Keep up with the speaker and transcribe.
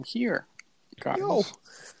Here. Guys.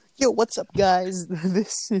 Yo, what's up, guys?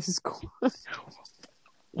 This is...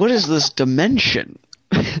 What is this dimension?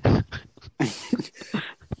 Are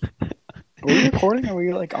we recording? Are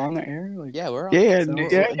we, on the air? Yeah, we're on Yeah,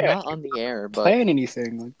 not on the air, but... Playing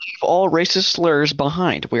anything. All racist slurs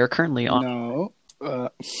behind. We are currently on... No.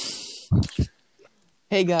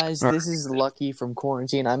 Hey, guys, this is Lucky from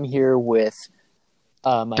Quarenteen. I'm here with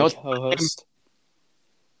my co-host.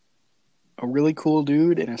 A really cool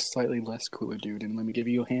dude and a slightly less cooler dude. And let me give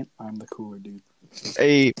you a hint. I'm the cooler dude.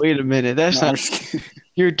 Hey, wait a minute. That's not...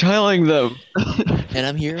 You're telling them. And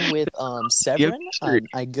I'm here with Severin.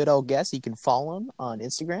 I good old guess. You can follow him on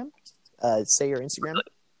Instagram. Say your Instagram.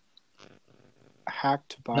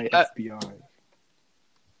 Hacked by FBI.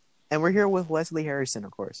 And we're here with Wesley Harrison, of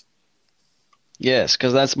course. Yes,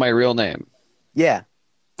 because that's my real name. Yeah.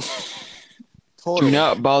 Totally. Do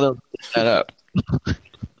not bother looking that up.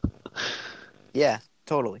 Yeah,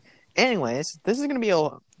 totally. Anyways, this is going to be a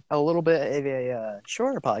little bit of a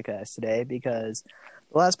shorter podcast today because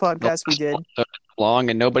the last podcast we did... long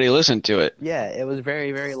and nobody listened to it. Yeah, it was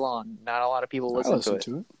very, very long. Not a lot of people listened to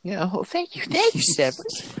it. Yeah, oh, thank you. Thank you, Severin.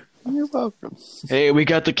 You're welcome. Hey, we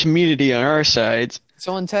got the community on our sides.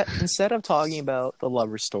 So instead of talking about the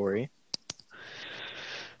lover story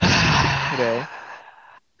today...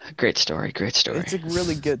 Great story. It's a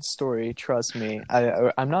really good story, trust me.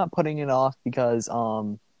 I'm not putting it off because I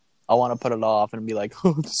want to put it off and be like,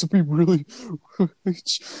 oh, this will be really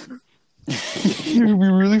it'll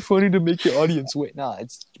be really funny to make the audience wait. No,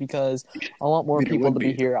 it's because I want more people to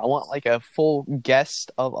be here. I want a full guest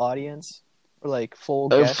of audience. Or full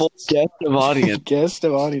guest. Full guest of audience. Guest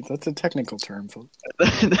of audience. That's a technical term, folks.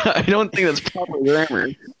 I don't think that's proper grammar.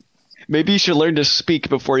 Maybe you should learn to speak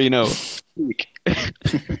before speak.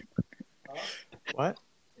 What?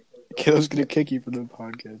 Caleb's gonna kick you from the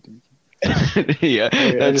podcast, dude. Yeah,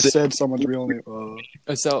 I just said someone's real name.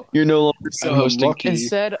 So you're no longer hosting.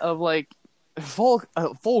 Instead of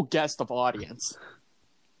full guest of audience.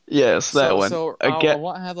 Yes, that one. So I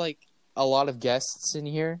want to have a lot of guests in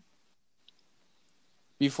here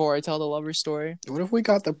before I tell the lover story. What if we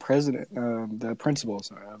got the president, the principal,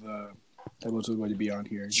 that was going to be on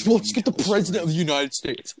here. Let's get the president of the United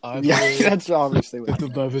States. That's obviously what the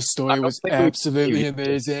lover story was absolutely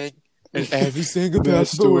amazing. And every single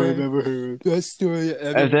best story I've ever heard. Best story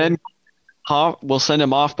ever. And then we'll send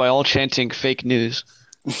him off by all chanting fake news.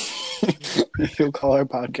 He'll call our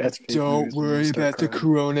podcast fake Don't news. worry about the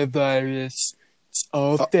coronavirus. It's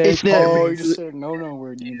all fake. You just said no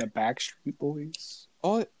word. You mean the Backstreet Boys?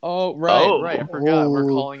 Right. I forgot. We're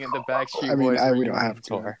calling it the Backstreet Boys. We don't have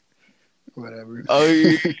to. Whatever.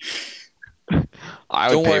 I would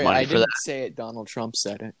Don't pay worry, money I for didn't that. say it. Donald Trump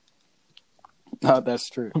said it. No, that's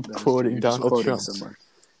true. I'm quoting Donald Trump. Somewhere.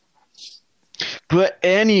 But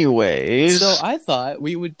anyways, so I thought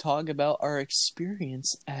we would talk about our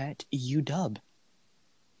experience at UW.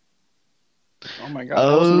 Oh my god,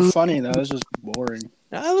 that wasn't funny. That was just boring.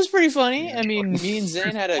 That was pretty funny. I mean, me and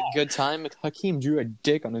Zane had a good time. Hakeem drew a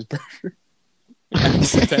dick on his burger.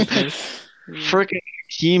 Frickin'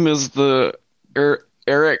 Hakeem is the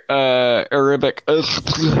Arabic.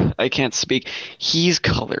 I can't speak. He's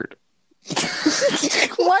colored.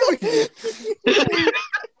 Why would you?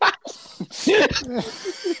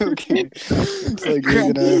 Okay.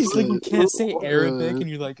 It's you can't say Arabic, and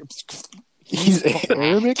you're like, he's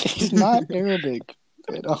Arabic? He's not Arabic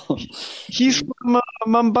at all. He's from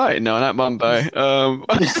Mumbai. No, not Mumbai.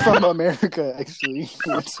 He's from America, actually.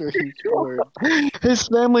 That's where he's born. His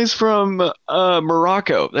family's from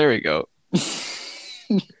Morocco. There we go.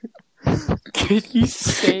 Can you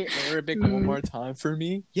say Arabic one more time for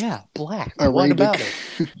me? Yeah, black. Arabic. What about it?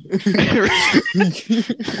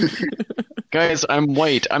 Guys, I'm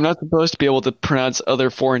white. I'm not supposed to be able to pronounce other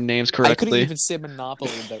foreign names correctly. I couldn't even say Monopoly.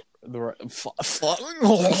 Monopoly.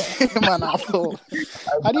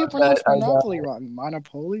 How do you pronounce Monopoly wrong?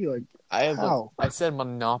 Monopoly? How? I said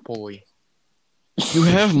Monopoly. You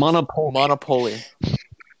have Monopoly. Monopoly.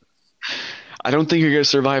 I don't think you're going to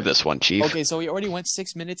survive this one, Chief. Okay, so we already went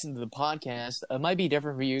 6 minutes into the podcast. It might be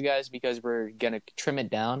different for you guys because we're going to trim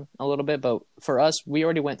it down a little bit, but for us, we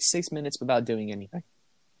already went 6 minutes without doing anything.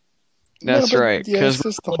 That's right, because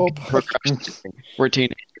we're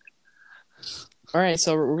teenagers. All right,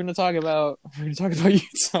 so we're going to talk about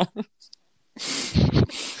Utah.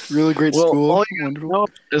 Really great school. All you know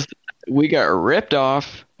is we got ripped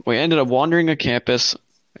off. We ended up wandering a campus,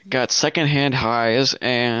 got secondhand highs,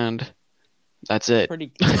 and that's it. Pretty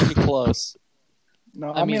close.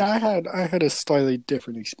 No, I mean I had a slightly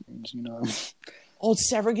different experience. Oh,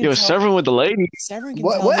 Severin can Yo, tell. Severin with the lady. Severin can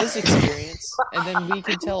What- tell what? his experience, and then we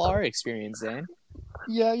can tell our experience, Zane.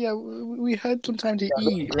 Yeah. We had some time to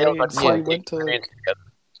eat, right? And so Yeah. we went to.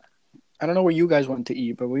 I don't know where you guys went to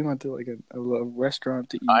eat, but we went to like a restaurant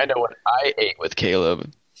to eat. I know what I ate with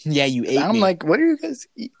Caleb. Yeah, you ate I'm me. like, what are you guys?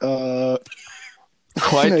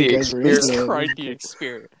 Quite the guys were experience. into it. Quite the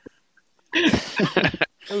experience.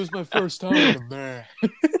 It was my first time with a man.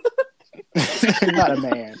 Not a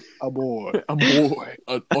man, a boy. A boy.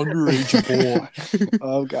 An underage boy.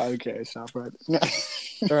 Oh God, okay, stop right.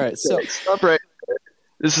 Alright, so Stop right there.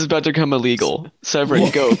 This is about to become illegal.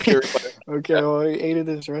 Severin, go. Purify. Okay, well, I ate at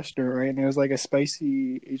this restaurant, right? And it was like a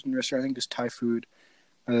spicy Asian restaurant. I think just Thai food.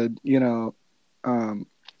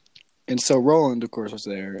 And so Roland, of course, was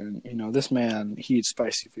there, and this man, he eats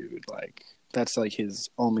spicy food. Like that's like his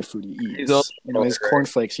only food he eats. He's also his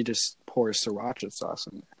cornflakes, he just pours sriracha sauce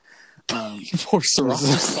in. pour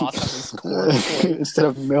sriracha sauce on his cornflakes. Instead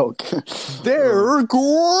of milk. They're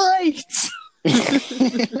great!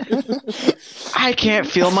 I can't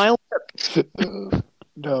feel my lips.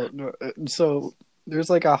 No. So there's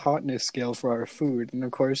like a hotness scale for our food, and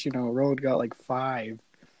of course, Roland got like 5.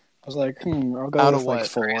 I was like, I'll go Out with of like what?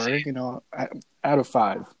 4. Out of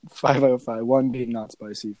 5. 5 out of 5. 1 being not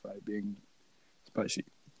spicy, 5 being spicy.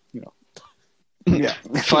 Yeah.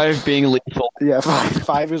 5 being lethal. Yeah,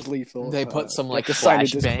 5 is lethal. They put some like a sign of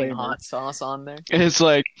flashbang disclaimer. hot sauce on there. It's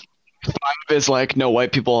like 5 is like no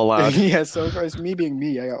white people allowed. Yeah, so of course, me being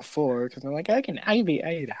me, I got 4 because I'm like, I ate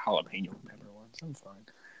a jalapeno pepper once. I'm fine.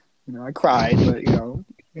 I cried, but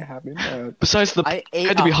it happened. Besides the I ate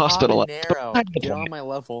had to be a hospitalized. habanero. Get on my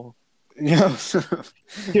level. I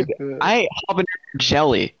ate habanero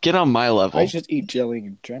jelly. Get on my level. I just eat jelly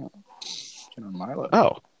in general. Get on my level.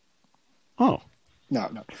 Oh. No.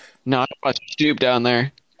 No, I watch Stoop down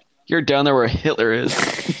there. You're down there where Hitler is.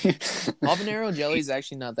 Habanero jelly is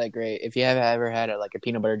actually not that great. If you have ever had a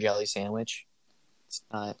peanut butter jelly sandwich, it's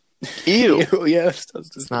not. Ew. Yes,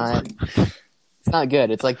 It's not. It's not good.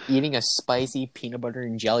 It's like eating a spicy peanut butter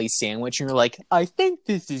and jelly sandwich, and you're like, I think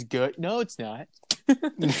this is good. No, it's not.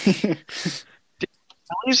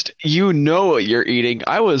 At least you know what you're eating.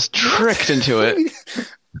 I was tricked into it.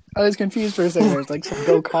 I was confused for a second. It was like some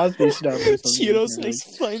Bill Cosby stuff or something. Cheetos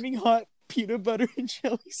nice flaming hot peanut butter and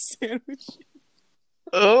jelly sandwich.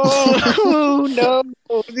 Oh no!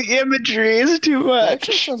 The imagery is too That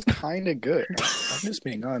actually much. sounds kind of good. I'm just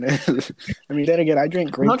being honest. I mean, then again, I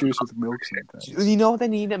drink grape juice with milk sometimes. You know what they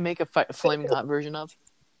need to make a flaming hot version of?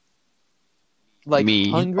 Like Me.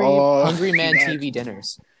 Hungry Man yeah. TV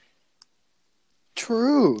dinners.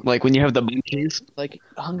 True. Like when you have the monkeys. Like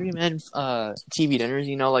Hungry Man TV dinners,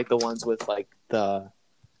 like the ones with like the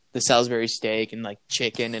Salisbury steak and like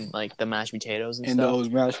chicken and like the mashed potatoes and And stuff. those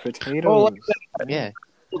mashed potatoes. Oh, like Yeah.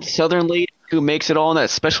 Southern lady who makes it all in that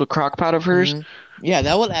special crock pot of hers. Mhm. Yeah,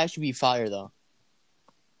 that would actually be fire though.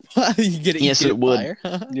 You get it? Yes, it would. Fire?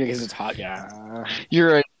 Yeah, because it's hot. Yeah.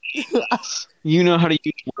 You're a you know how to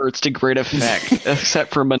use words to great effect,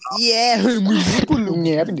 except for Yeah.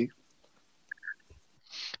 Yeah,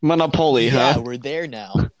 Monopoly, Yeah, huh? we're there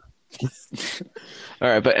now. All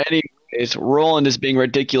right, but anyways, Roland is being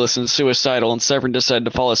ridiculous and suicidal, and Severin decided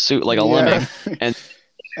to follow suit like a lemon. And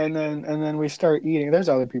and then we start eating. There's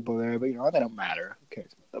other people there, but they don't matter. Okay.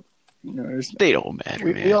 they don't matter,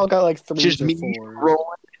 we man. all got like 3 Just or me, 4.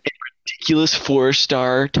 Roland, and ridiculous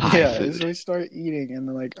 4-star Thai Yeah, food. so we start eating, and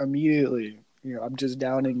then like immediately, I'm just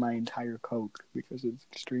downing my entire Coke because it's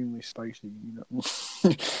extremely spicy.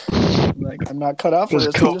 Like I'm not cut out for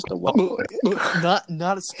this. I'm just a white boy.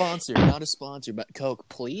 Not a sponsor, but Coke,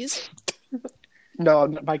 please. No,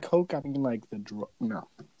 by Coke I mean like the drug. No,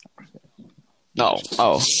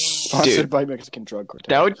 Oh, sponsored dude. by Mexican drug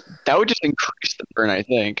cartel. that would just increase the burn, I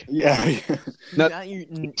think. Yeah. No- Now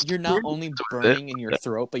you're not only burning in your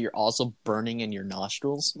throat, but you're also burning in your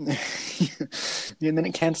nostrils. And then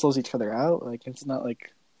it cancels each other out. Like it's not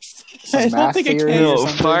like I some don't math think it theory can. or No,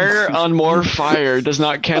 something. fire on more fire does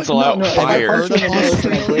not cancel out If I fire. punch you in the Fire. nose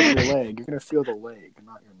and I break your leg, you're gonna feel the leg,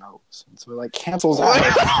 not your nose. And so it like cancels out.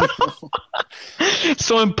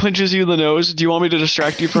 Someone punches you in the nose. Do you want me to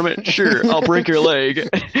distract you from it? Sure, I'll break your leg.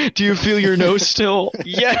 Do you feel your nose still?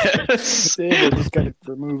 Yes. They just gotta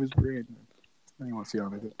remove his brain. I don't want to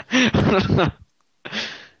feel anything.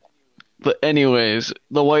 But anyways,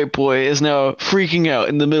 the white boy is now freaking out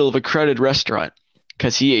in the middle of a crowded restaurant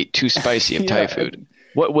because he ate too spicy of Thai Yeah, food.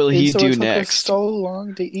 What will And he so do it took us next? so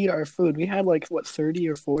long to eat our food. We had like 30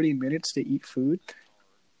 or 40 minutes to eat food.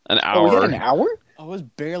 An Oh, we had hour. an hour? Oh, it was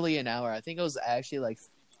barely an hour. I think it was actually like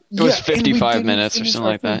It was 55 minutes or something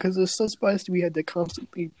like that. Because it was so spicy, we had to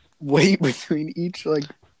constantly wait between each like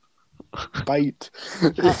bite.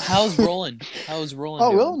 How's Roland? How's Roland? Oh,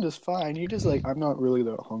 doing? Roland is fine. He just like, I'm not really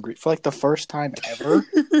that hungry for like the first time ever.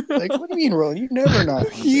 Like, what do you mean, Roland? You're never not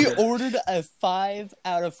hungry. He ordered a 5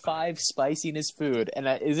 out of 5 spiciness food, and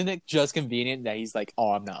isn't it just convenient that he's like,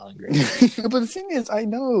 "Oh, I'm not hungry." But the thing is, I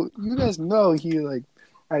know you guys know he like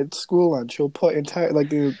at school lunch he'll put entire like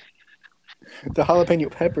the jalapeno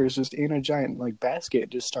peppers just in a giant like basket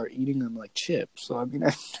and just start eating them like chips. So I mean,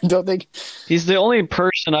 I don't think He's the only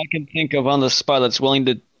person I can think of on the spot that's willing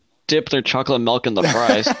to dip their chocolate milk in the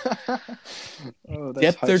fries. Oh,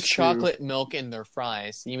 that's Dip their true. chocolate milk in their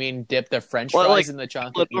fries. You mean dip their French Well, fries like, in the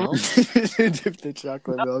chocolate milk? Dip the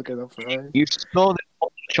chocolate milk in the fries. You spill the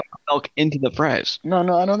chocolate milk into the fries. No,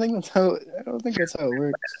 I don't think that's how. I don't think that's how it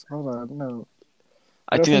works. Hold on, no.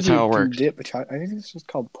 I think that's how it works. Dip a I think it's just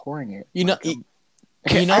called pouring it. You know,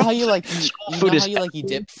 you know how you like you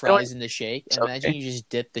dip fries in the shake. Okay. Imagine you just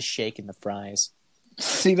dip the shake in the fries.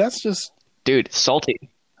 See, that's just Dude, salty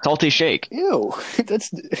shake. ew.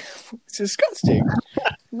 That's it's disgusting.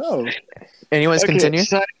 No. Anyways, continue.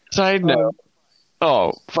 Side note.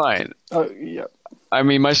 Oh, fine. Oh yeah. I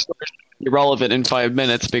mean, my story's irrelevant in 5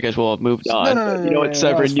 minutes because we'll have moved on. No. You know what,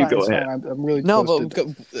 Severin, it's you fine, go it's ahead. fine. I'm really No, close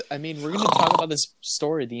but I mean, we're gonna talk about this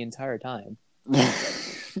story the entire time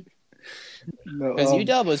no, because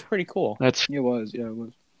UW was pretty cool. That's it was.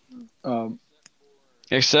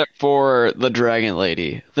 except for the dragon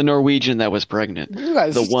lady, the Norwegian that was pregnant, You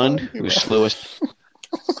guys the just one talking who's about- slowest.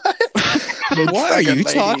 What are you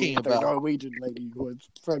talking The about? Norwegian lady who was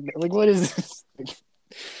pregnant. Like, what is this?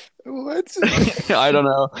 What? I don't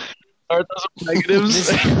know. Are those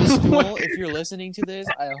negatives? Miss Fool, if you're listening to this,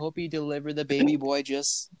 I hope you deliver the baby boy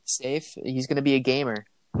just safe. He's gonna be a gamer.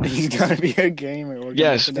 He's gotta be a gamer. We're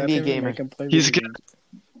Yes. gonna Be a kidnap him and gamer. make him play He's video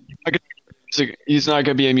games. He's not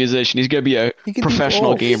gonna be a musician. He's gonna be a He could be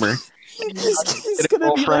professional both. gamer. He's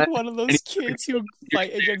gonna be like one of those kids who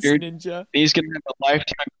fight against Ninja. He's gonna have a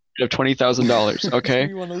lifetime of $20,000. He's gonna Okay.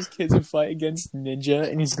 be one of those kids who fight against Ninja,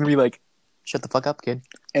 and he's gonna be like, "Shut the fuck up, kid."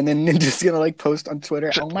 And then Ninja's gonna like post on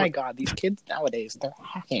Twitter, "Oh my god, these kids nowadays, they're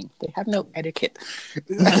hacking. They have no etiquette." Fuck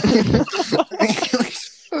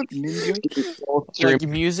Ninja. Like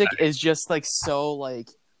music is just like so like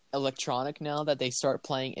electronic now that they start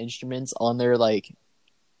playing instruments on their like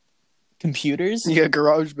computers. Yeah,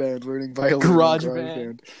 GarageBand, learning violin.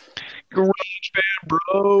 GarageBand.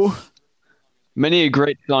 Bro. Many a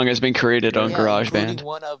great song has been created on Yeah, GarageBand. including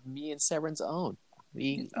one of me and Severin's own.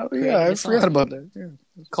 We Oh created yeah, I a song forgot about that. Yeah.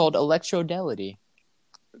 called Electrodelity.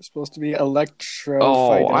 It's supposed to be electro.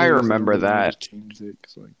 Oh, I Fidelity, remember and then they that. just changed it,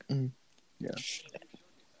 'cause, like,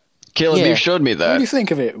 Caleb, Yeah. you showed me what do you that.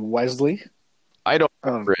 think of it, Wesley? I don't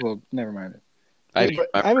Oh, remember it. well, never mind. I But don't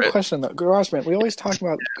I have remember a it. question though. GarageBand. We always talk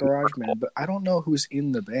about GarageBand, but I don't know who's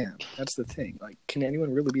in the band. That's the thing. Like, can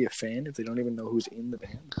anyone really be a fan if they don't even know who's in the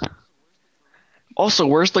band? Also,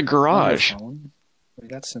 where's the On your garage? phone? Like,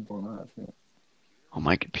 that's simple enough. Yeah. On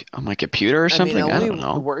my computer or something? I mean, I it don't only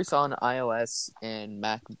know. works on iOS and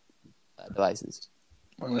Mac devices.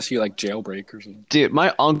 Unless you like jailbreak or something. Dude,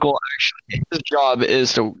 my uncle actually, his job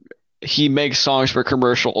is he makes songs for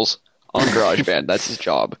commercials on GarageBand. That's his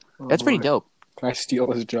job. That's pretty dope. Can I steal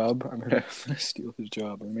his job? I'm gonna steal his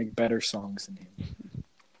job and make better songs than him.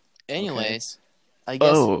 Anyways, I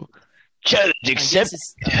guess. Oh, challenge I guess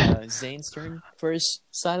accepted. it's Zane's turn for his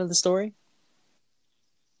side of the story.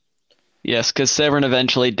 Yes, because Severin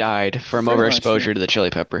eventually died from Pretty much, overexposure yeah. to the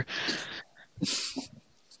chili pepper.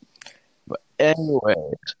 But anyways,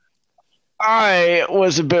 I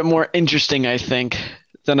was a bit more interesting, I think,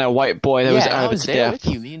 than a white boy that was I out of was his there depth.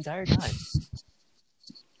 with you the entire time.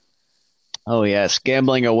 Oh yes,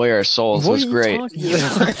 gambling away our souls What was are you great.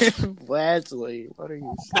 talking about? Wesley, what are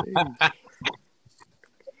you saying?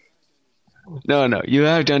 No, you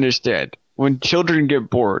have to understand. When children get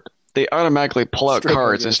bored, they automatically pull out Straight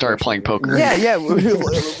cards up, and start especially. playing poker. Yeah,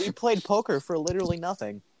 we played poker for literally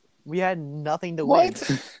nothing. We had nothing to win.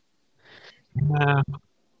 What?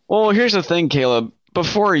 Well, here's the thing, Caleb.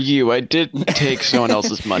 Before you, I did take someone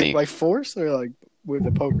else's money. By force or like with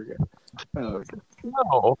the poker game? Oh, okay.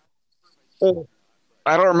 No. Well,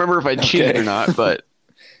 I don't remember if I cheated Okay. or not, but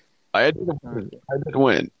I did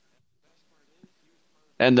win.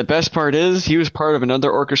 And the best part is, he was part of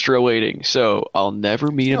another orchestra waiting, so I'll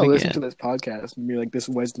never meet him I'll listen to again. this podcast and be like, this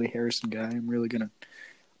Wesley Harrison guy, I'm really gonna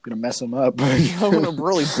mess him up. I'm gonna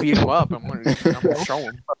really beat him up. I'm gonna show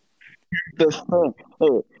him.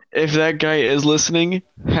 If that guy is listening,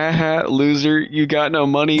 haha, loser, you got no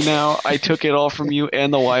money now. I took it all from you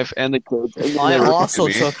and the wife and the kids. and you I never also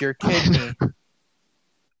took me. took your kidney.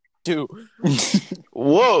 Dude,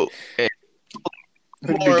 Whoa!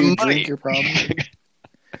 Did More you money. drink your problem?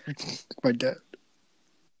 My dad.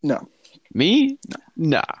 No. Me?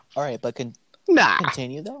 Nah. All right, but Nah.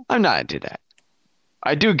 continue though. I'm not into that.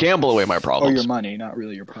 I do gamble away my Oh, problems. your money, not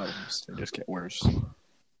really your problems. They just get worse.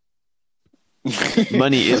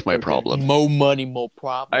 Money is my problem. More money, more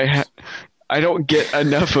problems. I don't get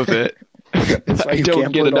enough of it. That's why I you don't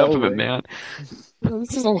gamble get it enough all of it, away. man.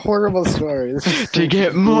 This is a horrible story. To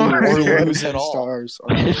get more. Or Or lose it all. stars.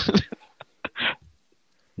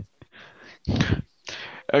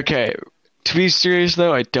 Okay, to be serious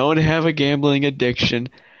though, I don't have a gambling addiction.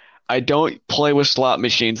 I don't play with slot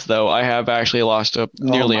machines though. I have actually lost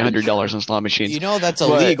nearly my $100 on slot machines. You know that's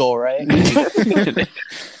But- illegal, right?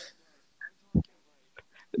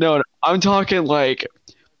 No, I'm talking like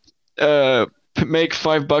make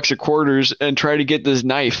 $5 a quarters and try to get this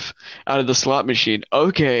knife out of the slot machine.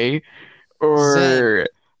 Okay. Or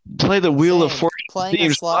play the Wheel of Zane, Fortune playing a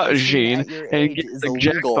themed slot machine machine at your and age get is the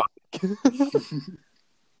illegal. jackpot.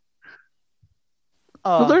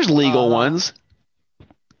 Well, there's legal ones.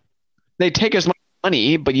 They take as much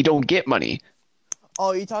money, but you don't get money.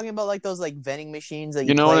 Oh, you're talking about like those like vending machines that you,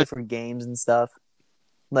 You know play what? for games and stuff?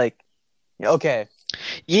 Like, okay.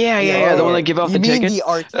 Yeah, the one that give out you the mean tickets. the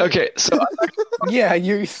arcade? Okay, so Yeah,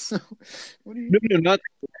 you're. What are you? no, not.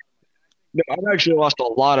 No, I've actually lost a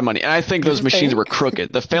lot of money, and I think You those machines think? were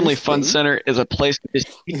crooked. The Family You Fun think? Center is a place to just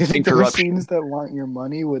You in think the corruption. machines that want your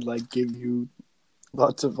money would like give you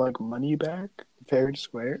lots of like money back, fair and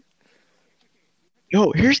square?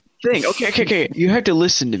 No, here's the thing. Okay. You have to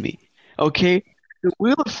listen to me. Okay, the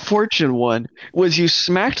Wheel of Fortune one was you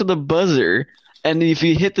smacked the buzzer, and if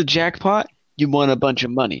you hit the jackpot, you won a bunch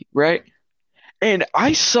of money, right? And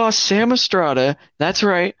I saw Sam Estrada, that's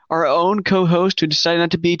right, our own co-host who decided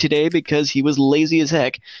not to be today because he was lazy as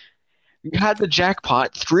heck, got the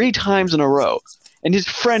jackpot 3 times in a row, and his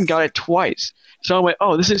friend got it twice. So I went,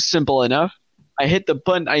 oh, this is simple enough. I hit the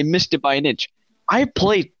button, I missed it by an inch. I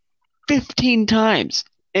played 15 times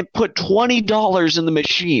and put $20 in the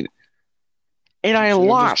machine, and I Should've just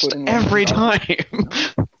lost put in every $1.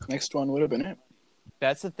 time. Next one would have been it.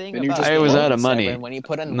 That's the thing Then you're about just I was gambling, out of money. Severin. When you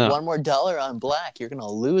put in No. one more dollar on black, you're gonna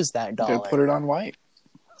lose that You dollar. gotta put it on white.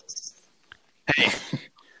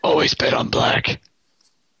 Always bet on black.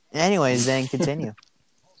 Anyways, Zane, continue.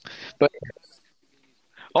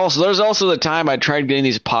 Also, there's also the time I tried getting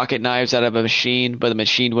these pocket knives out of a machine, but the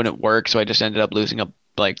machine wouldn't work, so I just ended up losing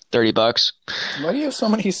like $30. Why do you have so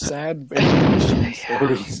many sad vending machine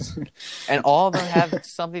stories? And all of them have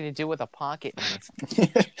something to do with a pocket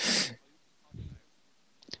knife.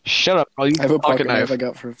 Shut up! I'll use I have a pocket pocket knife. knife I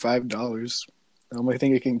got for $5. The only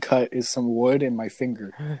thing it can cut is some wood and my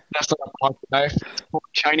finger. That's not a pocket knife.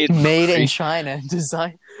 Chinese. Made in pottery. China,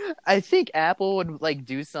 design. I think Apple would like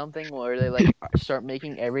do something where they like start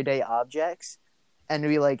making everyday objects, and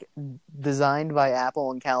be like designed by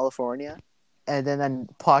Apple in California, and then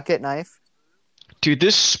pocket knife. Dude,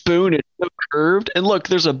 this spoon is so curved, and look,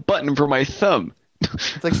 there's a button for my thumb.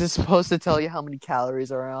 It's like it's supposed to tell you how many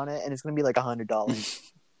calories are on it, and it's gonna be like $100.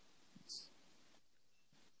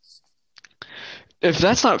 If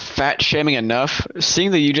that's not fat shaming enough,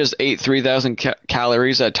 seeing that you just ate 3,000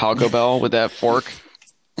 calories at Taco Bell with that fork.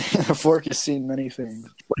 A fork has seen many things.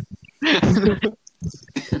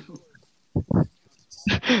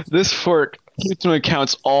 This fork keeps into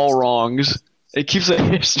accounts all wrongs. It keeps a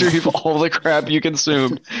history of all the crap you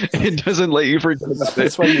consumed. It doesn't let you forget about it.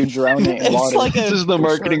 That's why you drown it in It's water. like This is the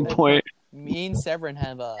marketing point. Me and Severin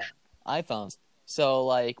have iPhones, so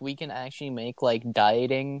like we can actually make like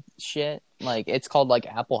dieting shit. Like it's called like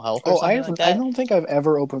Apple Health or something like that. I don't think I've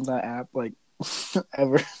ever opened that app like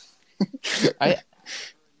ever.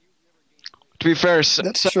 To be fair, That's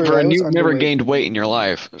true, I Severin, was you've never underweight. gained weight in your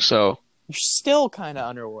life, so You're still kind of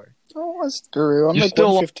underwear. Oh, that's true. I'm You like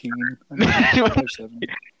still- 115. I'm like 5'7".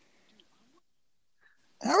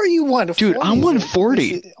 How are you 140? Dude, I'm 140.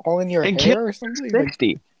 Is it all in your And hair or something? Like,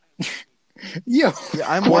 60. yo, Yeah,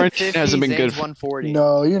 I'm Quarenteen 150, hasn't been Zane's good. 140.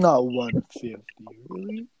 no, you're not 150.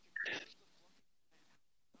 Really?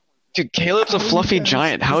 Dude, Caleb's a How are you fluffy guys-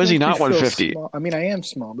 giant. How this is he makes me not feel 150? small. I mean, I am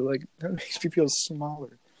small, but like that makes me feel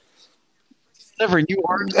smaller. Severin, you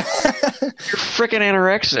are. You're freaking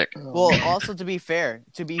anorexic. Well, also to be fair,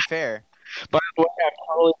 By the way, I'm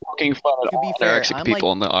totally poking fun at To be all fair, anorexic I'm people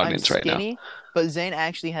like- in the audience I'm right now. skinny, but Zane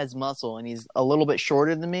actually has muscle, and he's a little bit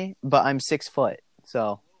shorter than me. But I'm 6 foot,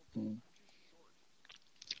 so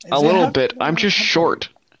A little bit. I'm just short.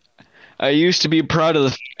 I used to be proud of the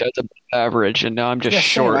fact I was above average, and now I'm just Yeah, same.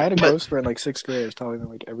 short. I had a But growth spurt in like 6th grade. I was taller than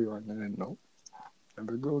like everyone, and then nope,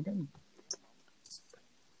 never grow again.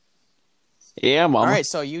 yeah, mom. all right.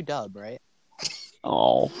 So you dub, right?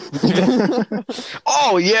 Oh.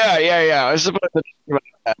 Oh, yeah. I was supposed to talk about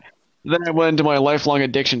that. Then I went into my lifelong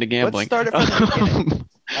addiction to Let's gambling. start it from the beginning.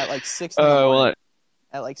 At like 6 in the morning. What?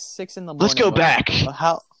 At like 6 in the morning. Let's go back.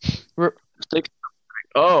 How?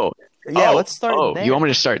 Oh. Yeah, let's start there. You want me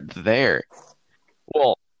to start there?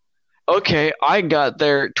 Well, okay, I got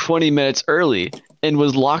there 20 minutes early and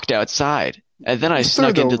was locked outside. And then I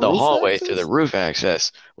snuck into the hallway through the roof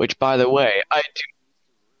access, which, by the way, I do.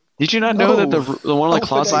 Did you not know that the one on the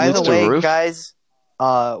closet leads to the roof? Guys,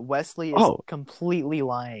 Wesley is completely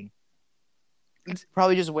lying. He's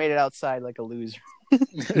probably just waited outside like a loser.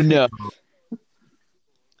 No.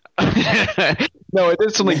 No, I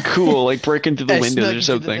did something cool, like break into the windows or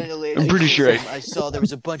something. I'm pretty sure I saw there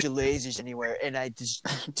was a bunch of lasers anywhere, and I just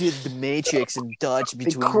did the Matrix and dodged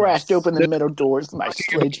between. I crashed open the metal doors with my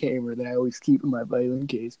sledgehammer that I always keep in my violin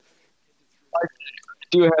case. I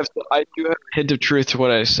do have a hint of truth to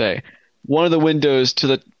what I say. One of the windows to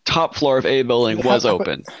the top floor of A building was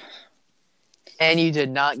open. And you did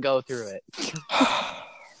not go through it.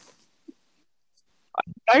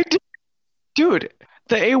 I did. Dude,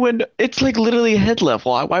 the A window, it's like literally head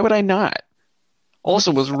level. Why would I not?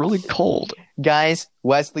 Also, it was really cold. Guys,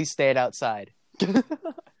 Wesley stayed outside.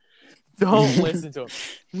 Don't listen to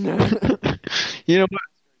him. You know what?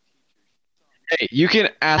 Hey, you can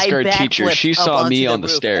ask our teacher. She saw me on the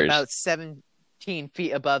stairs. About 17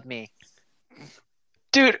 feet above me.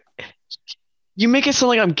 Dude, you make it sound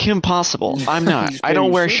like I'm Kim Possible. I'm not. I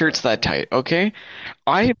don't wear shirts that tight, okay?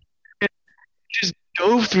 I just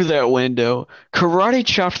dove through that window, karate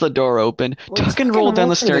chopped the door open, tuck and rolled down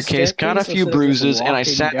the staircase, got a few bruises, and I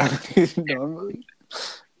sat normally.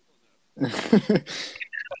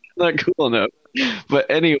 Not cool enough. But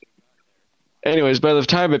anyways, by the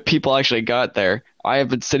time that people actually got there, I have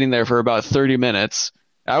been sitting there for about 30 minutes.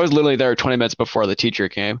 I was literally there 20 minutes before the teacher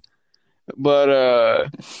came. But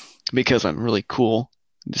because I'm really cool,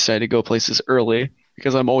 I decided to go places early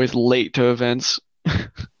because I'm always late to events.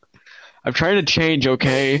 I'm trying to change,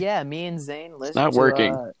 okay? Yeah, me and Zane listened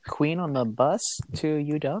to Queen on the bus to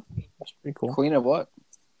UW. That's pretty cool. Queen of what?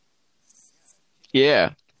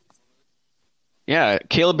 Yeah. Yeah,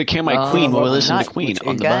 Kaleb became my queen when we listened to Queen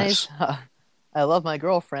on the bus. I love my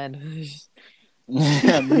girlfriend.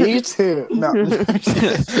 Yeah, me too. No.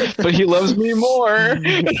 But he loves me more.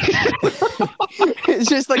 It's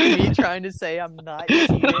just like me trying to say I'm not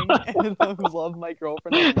cheating and I love my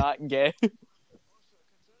girlfriend. I'm not gay.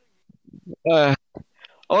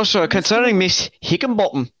 Also, concerning Miss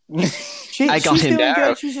Higginbottom, I got him down.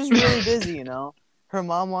 Good. She's just really busy, you know. Her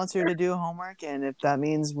mom wants her to do homework, and if that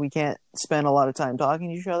means we can't spend a lot of time talking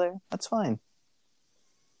to each other, that's fine.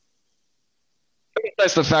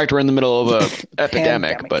 That's the fact we're in the middle of an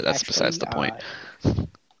epidemic, but that's besides the point.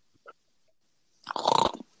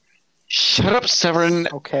 Shut up, Severin.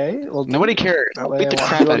 Okay. Well, nobody cares. I'll beat the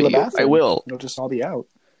crap out of you. I will. They'll just all be out.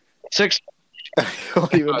 6. So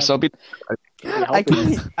I'll be. I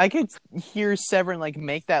could hear Severin like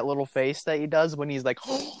make that little face that he does when he's like,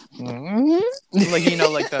 like you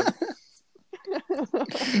know, like the.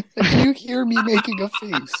 You hear me making a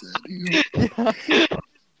face.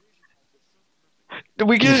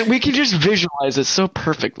 We can just visualize it so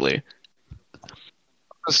perfectly.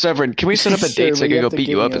 Severin, can we set up a date so I can go beat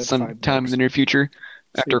you up at some time in the near future?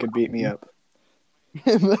 So you can beat me up.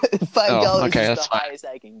 $5 okay, is the highest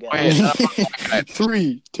I can get. Wait,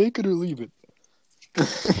 3, take it or leave it.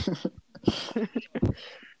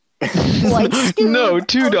 Like Scoob, no,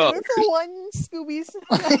 $2 for one Scooby.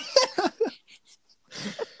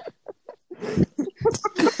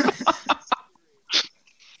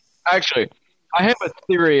 Actually, I have a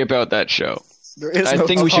theory about that show. I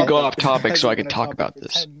think we should go off topic so I can talk about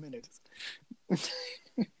this. 10 minutes.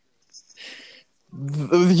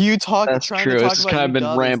 You talk. That's trying true. To talk It's about kind of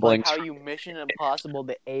been rambling. Like how you Mission Impossible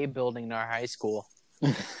the A building in our high school.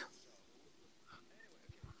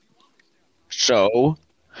 So,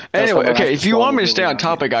 anyway, okay. If you want me to stay on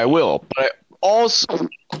topic, I will. But I also.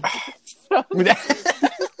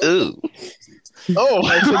 Ooh. Oh,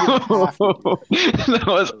 that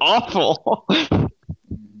was awful.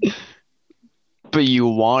 But you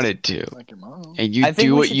wanted to, like your mom. and you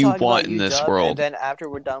do what you want in this world. And then after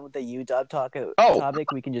we're done with the UW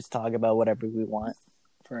topic, we can just talk about whatever we want.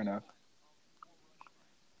 Fair enough.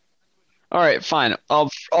 All right, fine. I'll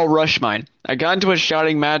rush mine. I got into a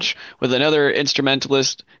shouting match with another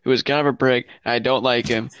instrumentalist who was kind of a prick. I don't like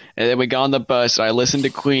him. And then we got on the bus. I listened to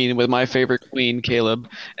Queen with my favorite Queen, Kaleb.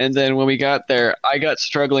 And then when we got there, I got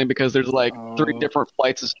struggling because there's like 3 different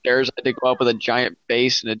flights of stairs. I had to go up with a giant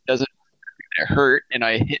bass, and it hurt. And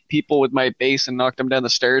I hit people with my bass and knocked them down the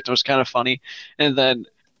stairs. It was kind of funny. And then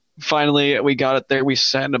Finally, we got it there. We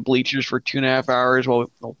sat in the bleachers for 2.5 hours.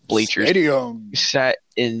 Well, no, bleachers. Stadium. We sat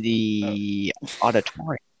in the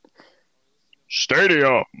auditorium.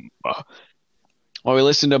 Stadium. While we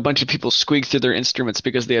listened to a bunch of people squeak through their instruments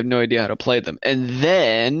because they have no idea how to play them. And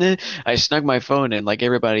then I snuck my phone in like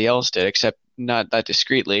everybody else did, except not that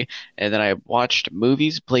discreetly. And then I watched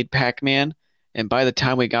movies, played Pac-Man. And by the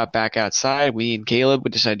time we got back outside, we and Caleb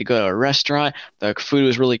would decide to go to a restaurant. The food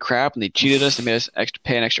was really crap, and they cheated us. They made us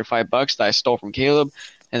pay an extra $5 that I stole from Caleb.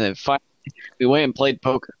 And then finally, we went and played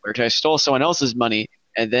poker, which I stole someone else's money.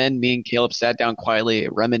 And then me and Caleb sat down quietly,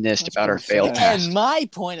 reminisced about our failed past. And my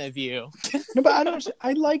point of view. No, but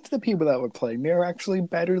I liked the people that were playing. They were actually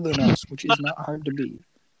better than us, which is not hard to be.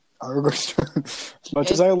 Orchestra, as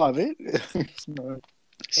much as I love it, it's not.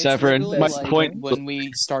 Severin, my like point. When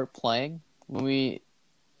we start playing, when we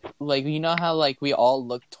like, you know how like we all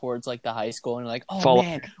look towards like the high school and like, oh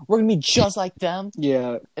man, we're gonna be just like them.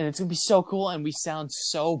 Yeah, and it's gonna be so cool, and we sound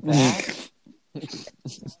so bad.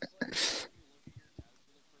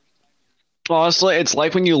 Honestly, it's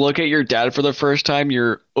like when you look at your dad for the first time,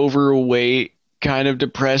 your overweight, kind of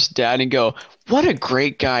depressed dad, and go, what a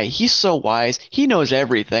great guy. He's so wise. He knows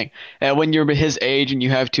everything. And when you're his age and you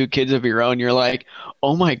have 2 kids of your own, you're like,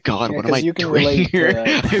 oh my God, what am I doing here?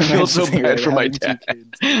 I feel so bad for my dad.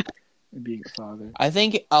 Being a father. I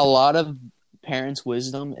think a lot of parents'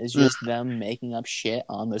 wisdom is just them making up shit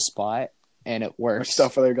on the spot, and it works. Or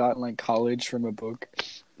stuff they got in like college from a book.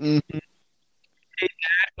 Mm-hmm. Hey,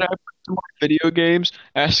 Dad, can I play some more video games?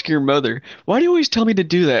 Ask your mother. Why do you always tell me to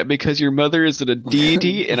do that? Because your mother is a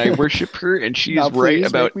deity and I worship her and she is right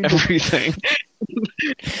about everything.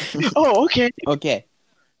 Oh, okay. Okay.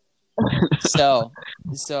 So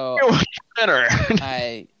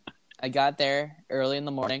I got there early in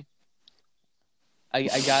the morning.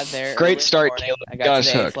 I got there. Great start, Caleb. I got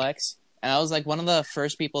to the Flex, and I was like one of the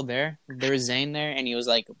first people there. There was Zane there, and he was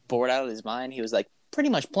like bored out of his mind. He was like pretty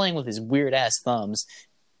much playing with his weird ass thumbs.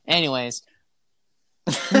 Anyways,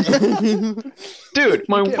 dude,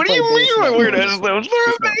 what do you mean my weird ass thumbs?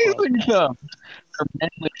 They're amazing thumbs.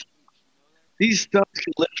 These thumbs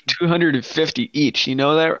can lift 250 each. You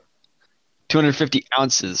know that? 250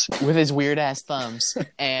 ounces with his weird ass thumbs,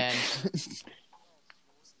 and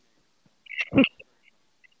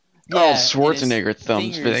yeah, Schwarzenegger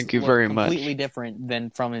thumbs. Thank you very much. Completely different than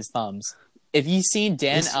from his thumbs. If you seen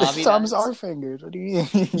Dan His thumbs are fingers. What do you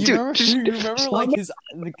mean? You remember like his?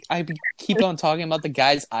 I keep on talking about the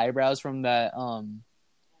guy's eyebrows from that. Oh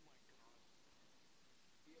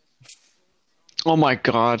my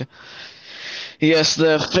God. Yes,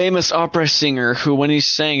 the famous opera singer who, when he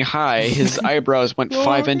sang high, his eyebrows went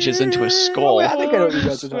 5 inches into his skull. I think I know what you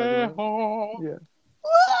guys are talking about. Yeah.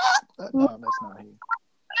 No, that's not him.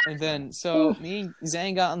 And then, so me and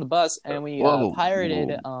Zane got on the bus and we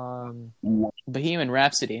pirated Bohemian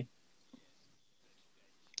Rhapsody.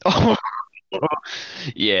 Oh,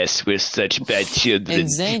 yes, we're such bad children. And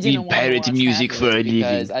Zane didn't we pirate music for a living.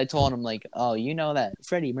 Because I told him, like, oh, you know that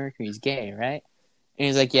Freddie Mercury's gay, right? And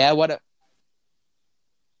he's like, yeah, what?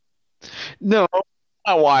 No,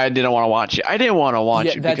 not why I didn't want to watch it. I didn't want to watch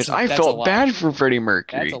it because I felt bad for Freddie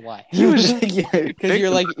Mercury. That's a lie. He was because you're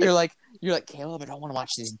like, Caleb, I don't want to watch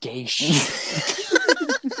this gay shit.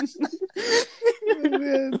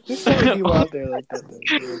 Man, there's so many people out there like that.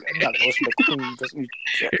 I'm not gonna listen to Queen. Doesn't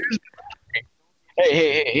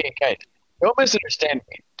Hey, guys! Don't misunderstand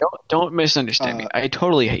me. Don't misunderstand me. I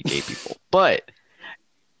totally hate gay people, but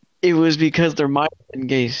it was because there might have been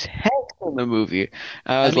gay sex in the movie.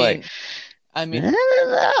 I mean,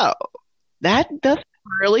 no, that doesn't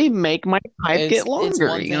really make my pipe get longer. It's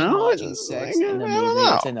one thing you know, watching sex in a movie.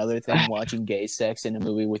 It's another thing watching gay sex in a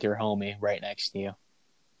movie with your homie right next to you.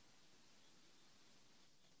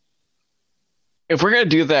 If we're gonna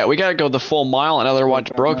do that, we gotta go the full mile and either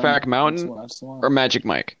watch Brokeback Mountain or Magic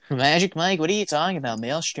Mike. Magic Mike, what are you talking about?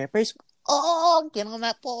 Male strippers? Oh, get on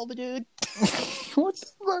that pole, dude. What the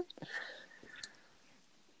fuck?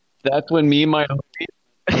 That's when me and my homie.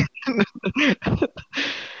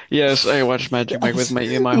 Yes, I watched Magic Mike with my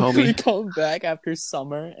homie. We come back after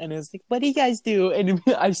summer, and it's like, "What do you guys do?" And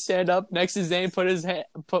I stand up next to Zane,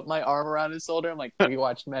 put my arm around his shoulder. I'm like, "We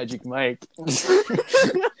watched Magic Mike."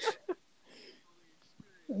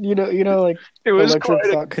 You know, like it was electric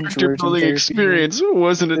quite thought conversion experience,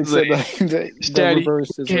 wasn't it? The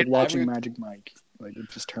reverse is like watching Magic Mike. Like it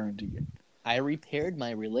just turns again. I repaired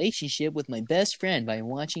my relationship with my best friend by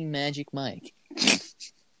watching Magic Mike.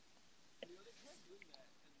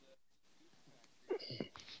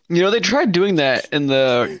 You know, they tried doing that in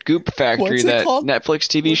the Goop Factory, that Netflix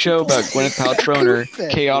TV show about Gwyneth Paltrow and her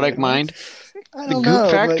chaotic mind. I The don't Goop know.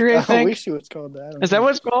 Factory, I I think. wish it was called that. Is that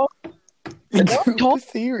what it's called? Is that what it's called? Goop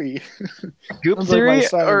Theory? Goop Sounds like my Theory?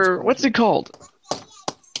 science Or what's it called?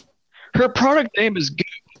 Her product name is Goop.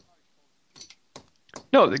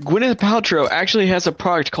 No, Gwyneth Paltrow actually has a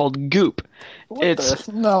product called Goop. It's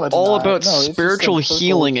No, it's all not. about No, it's just spiritual some purple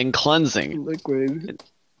healing and cleansing. liquid.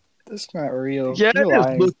 That's not real. Yeah, You're it is.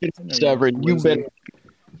 lying. Look at I know Severin. You you're better.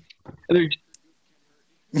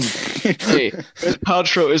 Hey, Gwyneth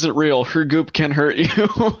Paltrow isn't real. Her goop can hurt you.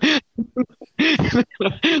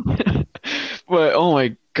 But oh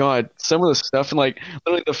my god, some of the stuff in like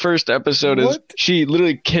literally the first episode is What? she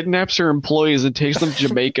literally kidnaps her employees and takes them to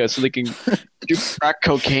Jamaica so they can do crack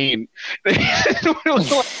cocaine. For This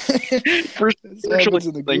spiritual happens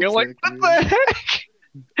in the thing. Goop I'm like, what Factory. the heck?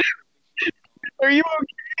 Are you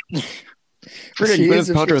okay? Freaking She is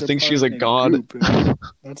Gwyneth if Paltrow she's thinks she's a part god. in Goop.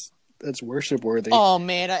 That's worship worthy. Oh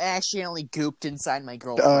man, I accidentally gooped inside my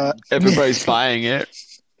girlfriend. Everybody's buying it.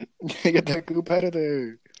 Get that goop out of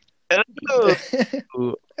there. Ooh. Hey,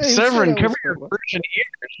 who Severin, said I cover was your what? virgin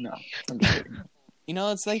ears. No, I'm just kidding. You know,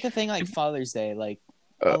 it's like the thing like Father's Day. Like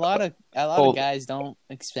Uh, a lot of well- guys don't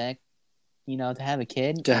expect, to have a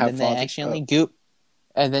kid, To and have then they father- accidentally goop,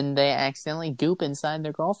 and then they accidentally goop inside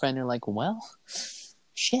their girlfriend. They're like, well,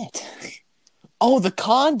 shit. Oh, the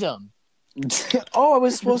condom. Oh, I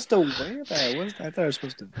was supposed to wear that. I thought I was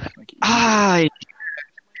supposed to. Like, I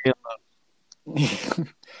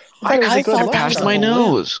I thought that passed was a my balloon.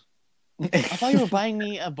 nose. I thought you were buying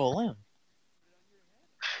me a balloon.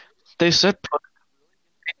 They said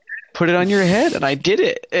put it on your head, and I did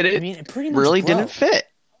it, and it It pretty much really broke. didn't fit.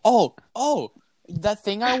 Oh, that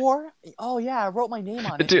thing I wore? Oh yeah, I wrote my name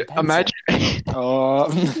on it. Dude, in pencil. imagine.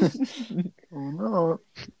 Oh no.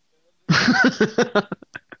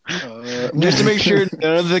 Just to make sure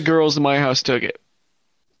none of the girls in my house took it.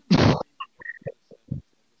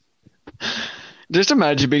 Just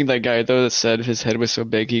imagine being that guy though that said his head was so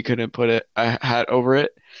big he couldn't put a hat over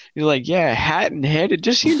it. You're like, yeah, hat and head, it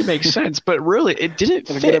just seemed to make sense, but really, it didn't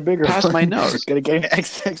Gotta get a fit bigger past one. my nose. Gotta get an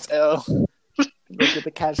XXL. Look at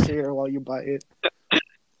the cashier while you buy it.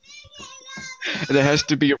 And it has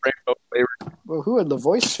to be a rainbow flavor. Well, who had the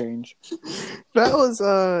voice change? That was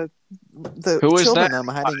the Who was children that? I'm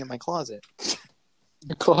hiding in my closet.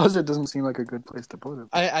 The closet doesn't seem like a good place to put it.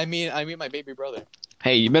 I mean my baby brother.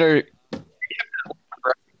 Hey, you better.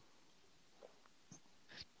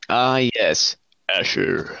 Ah, yes,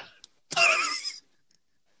 Asher.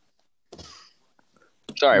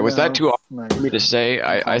 Sorry, was that too awkward for me to say?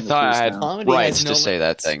 I thought I had Comedy rights has no to say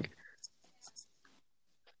that limits. thing.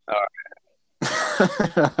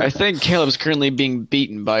 I think Caleb's currently being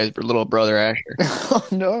beaten by his little brother Asher. Oh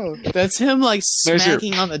no! That's him like There's your-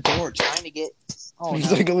 smacking on the door trying to get. Oh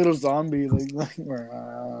He's no. like a little zombie.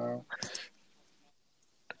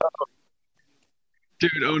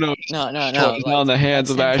 Dude, oh no. No. He's not in the hands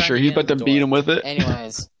that's of him trying Asher. to He's get in about to the beat door. him with it.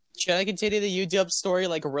 Anyways, should I continue the UW story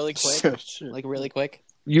like really quick? Shit. Like really quick.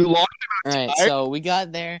 You lost All right, outside? so we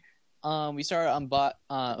got there. We started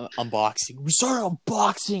unboxing. We started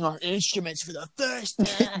unboxing our instruments for the first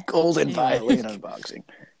time. Golden Anyway. violin unboxing.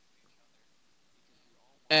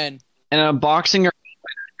 and unboxing our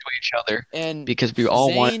to each other and because we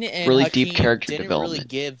all want Zane and really deep Hakeem character didn't development. really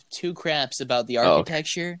give two craps about the Oh, okay.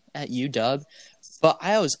 architecture at UW, but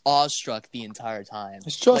I was awestruck the entire time.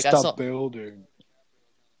 It's just Like, I a saw- building.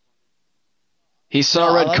 He saw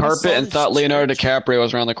No, red like, I carpet saw and this thought Leonardo church. DiCaprio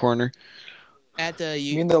was around the corner. At the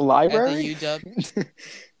You mean the library? At the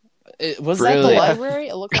UW. Was that Really? the library?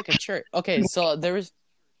 It looked like a church. Okay, so there was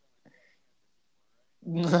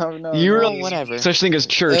No. You no. really whatever. such thing as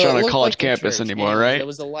church It on a looked college like the campus church. anymore, Anyways, right? It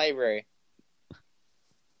was the library.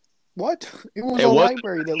 What? It was It a was-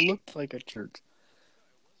 library that looked like a church.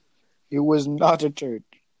 It was not a church.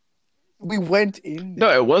 We went in, No,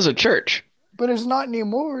 it was a church. but it's not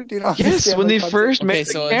anymore. Do you not Yes, understand when the they concept? first Okay, made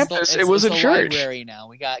so the campus, it was a it's church. library now.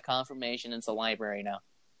 We got confirmation it's a library now.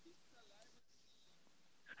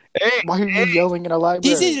 Hey, Why are you yelling in a library?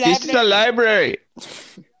 This is this is a library.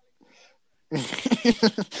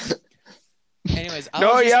 Anyways, I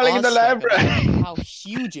No was just yelling in the awestruck about library. how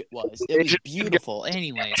huge it was. It was beautiful.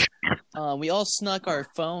 Anyways, we all snuck our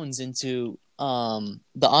phones into the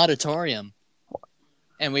auditorium,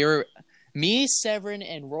 and we were me, Severin,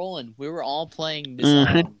 and Roland. We were all playing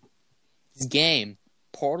this game,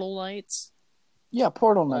 Portal Lights. Yeah,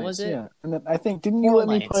 Portal What Knights. was it? Yeah, and then I think didn't you Portal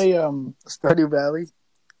let me Knights. play Stardew Valley?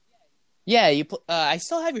 Yeah, I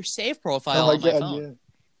still have your save profile on my phone.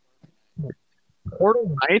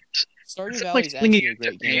 Portal Knights. Stardew It's Valley like is slinging actually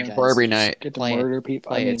a great game, guys. for every night. Get to Play it. murder people.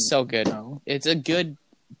 Play it. It's so good. No. It's a good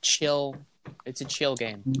chill. It's a chill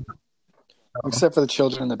game. Except for the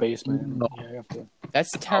children in the basement. No. Yeah, you have to.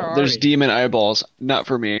 That's terror. There's demon eyeballs. Not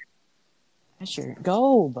for me. Sure,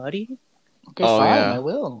 go, buddy. Okay, Oh, fine, yeah. I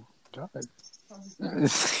will. God.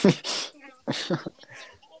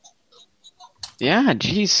 Yeah,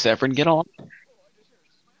 geez, Severin, get on.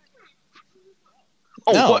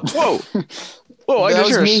 Oh, No. what? Whoa! Whoa! I That just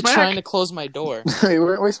was heard a me smack. trying to close my door. Wait,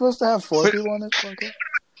 weren't we supposed to have 4 Wait. people on this podcast?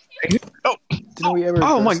 Oh, Didn't we ever?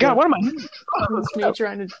 oh my address God! that? What am I? It was me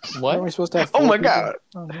trying to. Weren't we What? supposed to have? Oh 4 my people? God!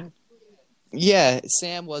 Oh, no. Yeah,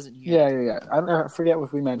 Sam wasn't here. Yeah. I forget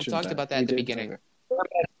if we We mentioned. talked about that We at the did, beginning.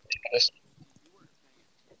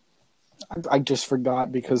 I just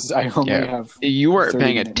forgot because I only Yeah. have. You weren't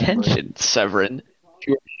paying 30-minute memory. attention, Severin.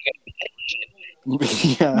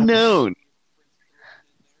 Yeah. No.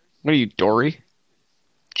 What are you, Dory?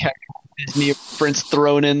 Cat Disney reference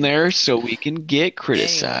thrown in there so we can get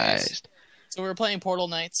criticized. So we were playing Portal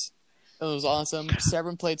Knights. It was awesome.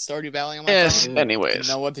 Severin played Stardew Valley on my Yes. phone. Anyways. Didn't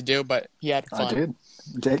know what to do, but he had fun. I did.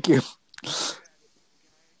 Thank you.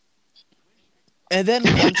 And then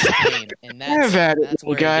lunch came, and Have at it, that's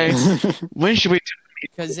where little guy. it gets. When should we?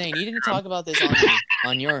 Because Zane, you didn't talk about this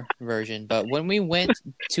on your version, but when we went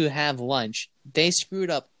to have lunch, they screwed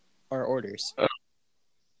up our orders.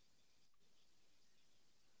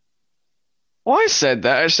 Well, I said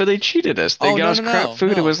that. I said they cheated us. They got us crap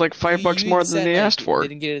food. It was like $5 more than they asked for. They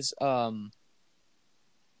didn't get us or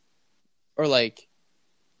like,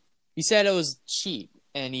 he said it was cheap,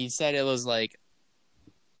 and he said it was like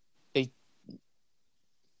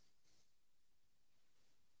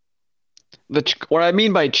What I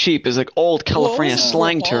mean by cheap is like old California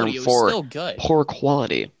slang term for still good. poor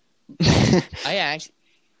quality. I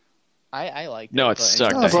liked it. No, it but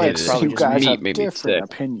sucked. Sounds I like hated it. probably you just guys meat have made me different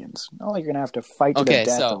sick. opinions. Not like you're gonna have to fight to Okay, the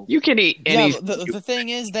death. so- over. You can eat any. Yeah, the thing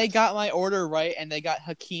is, they got my order right, and they got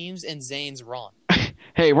Hakeem's and Zane's wrong.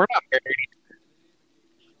 Hey, we're not married.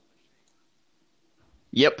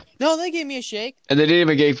 Yep. No, they gave me a shake. And they didn't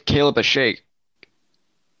even give Kaleb a shake.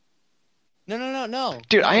 No.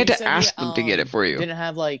 Dude, No, I had he to said ask them to get it for you. Didn't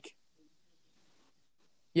have like,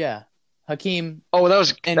 yeah, Hakeem. Oh, that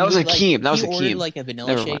was And Hakeem. That was he ordered Hakeem. like a vanilla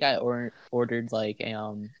Never shake. mind. I ordered like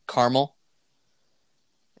a caramel,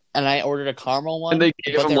 and I ordered a caramel one. And they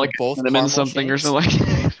gave but him they were like both cinnamon caramel something or shakes.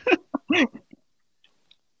 something.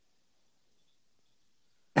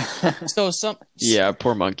 So some Yeah,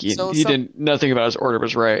 poor monkey. So He some- didn't. Nothing about his order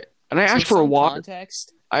was right. And I so asked for a some water.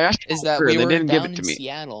 Context I asked for is that water. we They were didn't give down it to in me.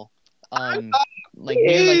 Seattle, like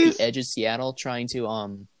near like the edge of Seattle, trying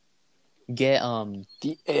to get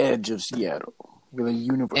The edge of Seattle, where the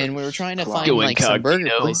universe. and we were trying to collide. find Go like some burger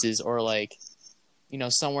incognito. places or like,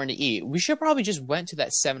 somewhere to eat. We should probably just went to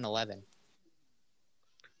that 7-Eleven.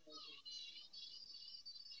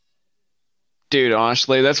 Dude,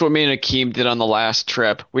 honestly, that's what me and Akeem did on the last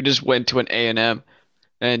trip. We just went to an A&M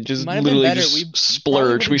and just Might have been literally better. just We probably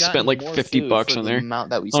splurged. would've We gotten spent like more $50 food for on the there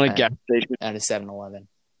amount that we on a spent gas station. at a 7-Eleven.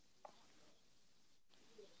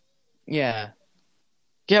 Yeah.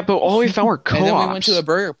 Yeah, but all we found were co-ops. And then we went to a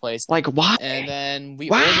burger place, Like, why? and then we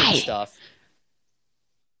Why? ordered stuff.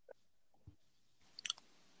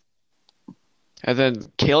 And then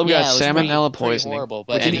Kaleb Yeah, got it was salmonella pretty poisoning. horrible,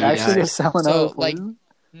 But but did you anyway. actually get salmonella So, like, poisoning?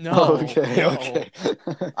 No. Oh, okay, no. okay.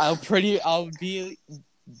 I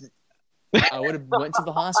would have went to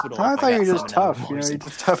the hospital. I if thought you were got just salmonella tough. You poisoning.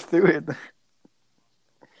 just tough through it.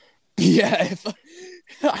 Yeah, if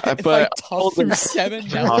I but tough through 7 in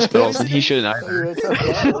hospitals, and he shouldn't Oh, you're either. a tough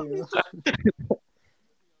guy,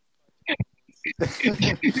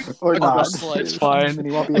 or not. just like- It's fine. And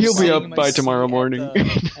he won't be He'll be upset. up by tomorrow morning.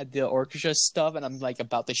 At the orchestra stuff, and I'm like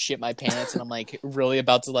about to shit my pants, and I'm like really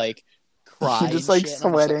about to like cry. You're just and like shit, and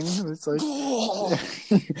I'm sweating. just It's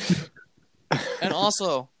like and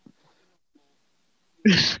also,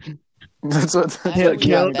 that's what. Yeah, That's Caleb, great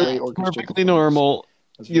that's orchestra Perfectly performance. normal.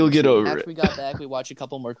 That's You'll really get sweet. over after it. we got back, we watched a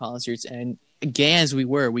couple more concerts, and gay as we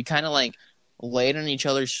were, we kind of like laid on each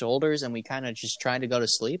other's shoulders, and we kind of just tried to go to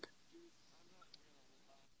sleep.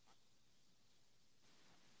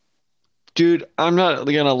 Dude, I'm not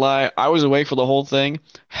gonna lie. I was awake for the whole thing.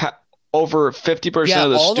 Over 50%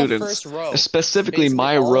 of the all students, first row, specifically basically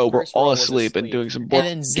my all the row, were first row all was asleep and asleep. doing some And boring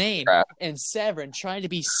then Zane crap. and Severin trying to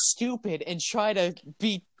be stupid and try to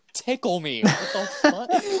tickle me. What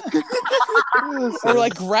the fuck? Or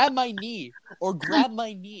like grab my knee.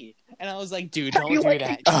 And I was like, dude, don't do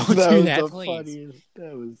that. Oh, Don't that do was that, the please. funniest.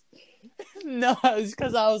 That was. No, it was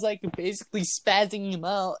because I was like basically spazzing him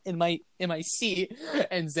out in my seat,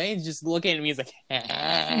 and Zane's just looking at me. He's like,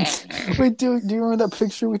 Wait, do you remember that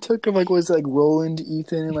picture we took of like was it, like Roland,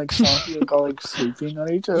 Ethan, and like Santi like all like sleeping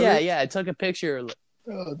on each other? yeah. I took a picture.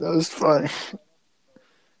 Oh, that was funny.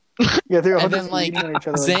 Yeah, they're all And then just like leaning on each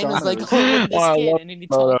other Zane was like, dominoes. "Oh, look at this Oh, I kid," love and then he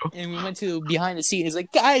photo. talked, and we went to behind the scene. He's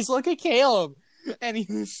like, "Guys, look at Kaleb," and he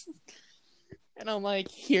was, and I'm like,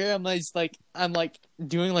 here, I'm like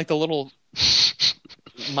doing like the little,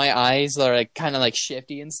 my eyes are like kind of like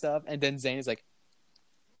shifty and stuff, and then Zane is like,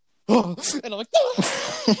 "Oh," and I'm like,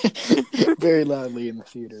 "Oh." Very loudly in the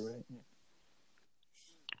theater, right?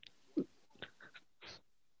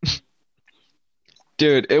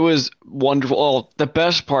 Dude, it was wonderful. Oh, the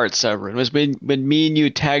best part, Severin, was when me and you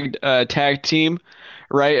tag team,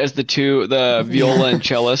 right? As the viola and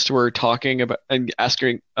cellist were talking about and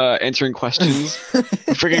answering questions.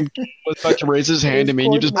 Freaking was about to raise his hand to me,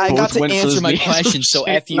 and you just I got both to went for answer his my knees. question, so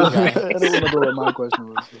F you, I guy. don't remember what my question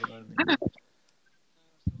was.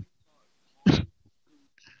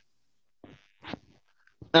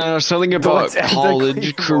 Something What's about college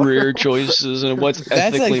ethically career moral? choices and what's That's a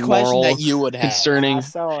ethically question moral that you would have. concerning.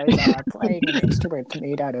 So is playing an instrument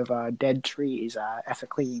made out of dead trees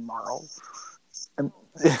ethically moral? No,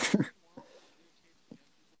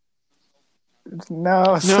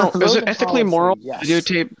 No, is it Logan ethically Paul would moral say to yes.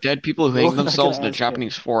 videotape dead people who hang We're not themselves in gonna a ask him.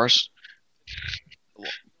 Japanese forest?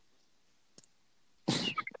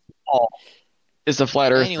 Paul is the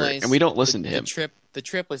flat earther, Anyways, and we don't listen to him. The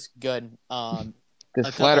trip was good. The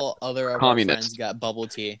A flat couple other of our communist. friends got bubble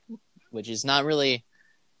tea, which is not really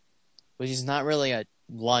a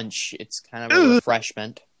lunch. It's kind of a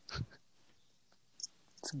refreshment.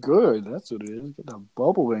 It's good. That's what it is. Get the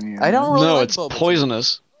bubble in you. I don't really No, like it's bubble tea.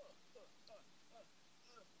 poisonous.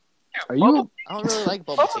 Are you? I don't really like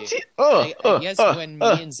bubble tea. I guess when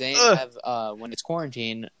me and Zane have when it's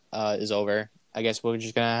quarantine is over, I guess we're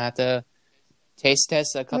just gonna have to taste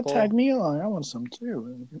test a couple. Tag me along. I want some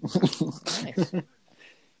too. Nice.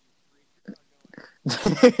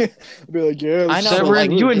 Be like, yeah. I know, Severin, but,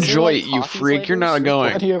 like, you is there, enjoy like, it, you coffee freak. You're not flavors? going.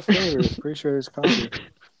 Plenty of flavors. Pretty sure it's coffee.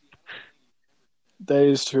 That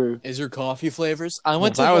is true. Is there coffee flavors? I Well,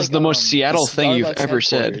 went to that was the most Seattle thing you've Starbucks ever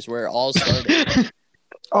said. headquarters where it all started.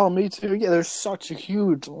 Oh, me too. Yeah, there's such a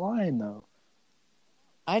huge line though.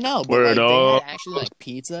 I know, but like they had actually like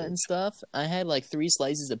pizza and stuff. I had like 3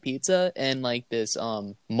 slices of pizza and like this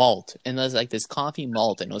malt, and there's like this coffee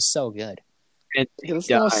malt, and it was so good. Yeah, that's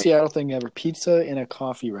the most Seattle thing ever. Pizza in a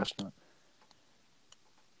coffee restaurant.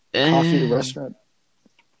 Coffee restaurant.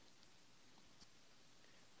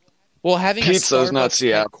 Well, having Pizza's a Starbucks not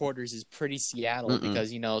Seattle. headquarters is pretty Seattle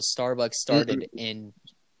because Starbucks started in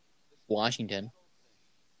Washington.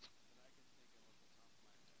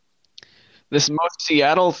 This most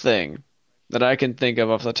Seattle thing that I can think of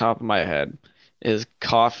off the top of my head is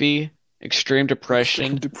coffee, extreme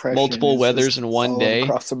depression, multiple weathers in one day, and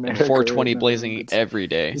 420 blazing every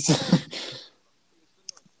day.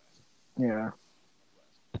 Yeah.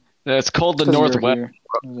 It's called the Northwest.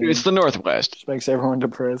 It's the Northwest. Which makes everyone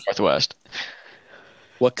depressed. Northwest.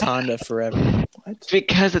 Wakanda forever. What?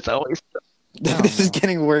 Because it's always... This is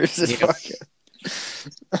getting worse. This podcast.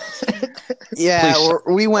 Yeah, Please,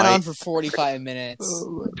 we went Mike. on for 45 minutes.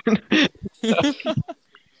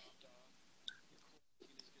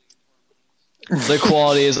 The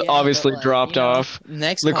quality is obviously but, dropped off.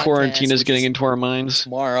 Next The podcast, quarantine is which getting into our minds.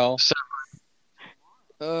 tomorrow.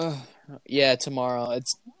 Yeah, tomorrow.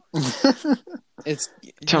 It's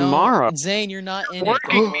Tomorrow? No, Zane, you're not in it.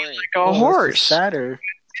 Working Don't worry. like a horse. Sadder.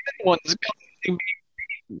 One's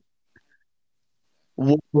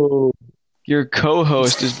Whoa. Your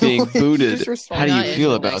co-host is being booted. How do Not you in feel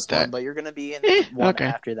the about next that? one, but you're gonna be in the one okay.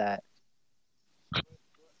 after that.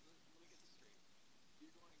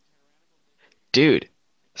 Dude,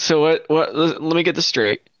 so what? Let me get this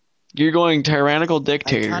straight. You're going tyrannical I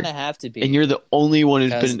dictator, kind of have to be. and you're the only one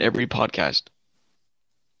who's Because- been in every podcast.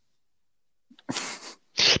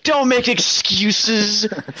 Don't make excuses.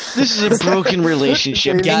 This is a broken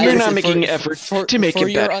relationship, and Guys, you're not making efforts to make for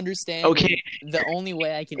it your better. understanding, Okay. the only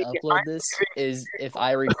way I can upload this is if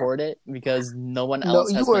I record it because no one No,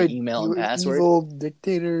 else has you my are email and password. evil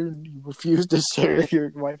dictator. You refuse to share your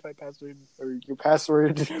Wi-Fi password or your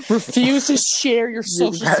password. Refuse to share your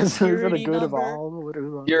social password for security the good number. of all. What is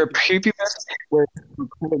wrong You're a with you? prepubescent with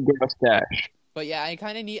a mustache. But yeah, I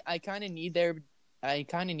kind of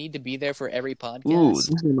need to be there for every podcast. Ooh, this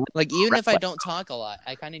is not- Like even if I don't talk a lot,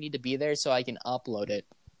 I kind of need to be there so I can upload it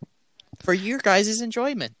for your guys'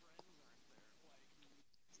 enjoyment.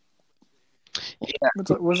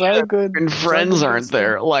 yeah. Was I a good? And friends aren't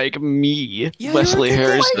there, like me, Yeah, Wesley you're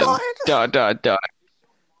a good Harrison. guy.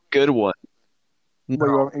 Good one.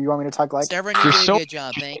 What, you want me to talk like? Severin, you You're did so- a good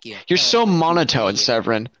job. Thank you. You're so Thank you. monotone, Thank you.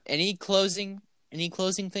 Severin. Any closing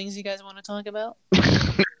things you guys want to talk about?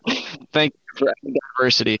 Thank you for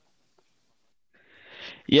diversity.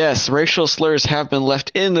 Yes, racial slurs have been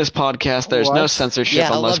left in this podcast. There's no What? censorship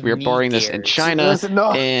Yeah, I unless love we are meat barring this in ears. China. Listen,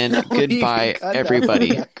 no. And You goodbye, cut that. everybody.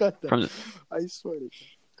 Yeah, cut that. From I swear to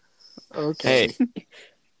God. Okay. Hey,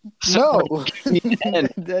 No. Severin, give me an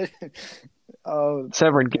N. Oh,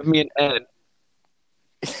 Severin, give me an N.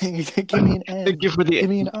 give me an N. Give me the Give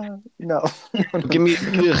me an R. No. Give me.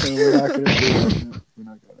 No, we're not gonna do that. No, we're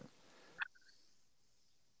not gonna.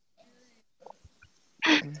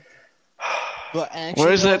 But actually, What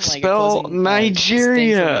does that like, spell? closing,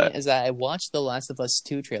 Nigeria. thing for me is that I watched The Last of Us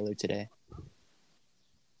 2 trailer today.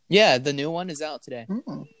 Yeah, the new one is out today.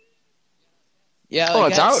 Mm. Yeah, Oh, I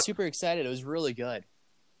it's got out? super excited. It was really good.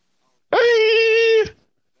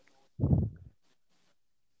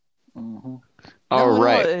 Mm-hmm. All No,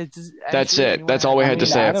 right. That's actually, it. That's all we I had to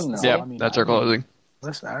mean, say. I don't know. Yep, I mean, that's I our don't- closing.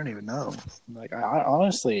 Listen, I don't even know. Like, I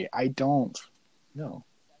honestly, I don't know.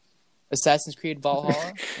 Assassin's Creed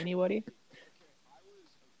Valhalla? Anybody?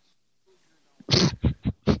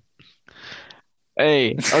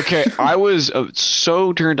 Hey, okay. I was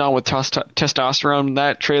so turned on with testosterone when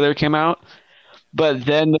that trailer came out, but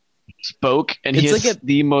then spoke and he It's has like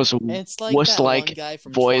the most It's like that one wuss-like guy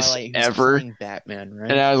from voice Twilight who's ever, playing Batman,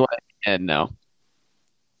 right? and I was like, no.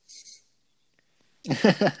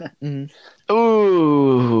 Mhm.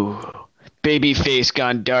 Ooh, baby face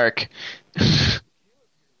gone dark.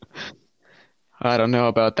 I don't know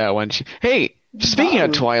about that one. Hey, speaking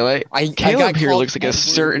of Twilight, I Kaleb got here called looks like a Edward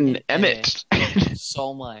certain in Emmett.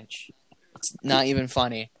 so much. It's not even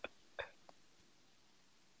funny.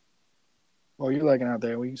 Well, you're lagging out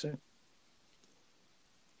there. What you say?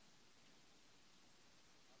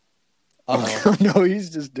 Uh-oh. No, he's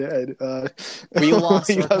just dead. We lost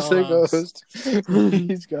our the comms. ghost.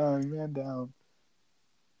 He's gone. Man down.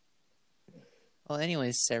 Well,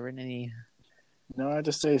 anyways, Severin, No, I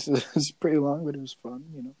just say it's pretty long, but it was fun.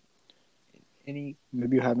 You know, any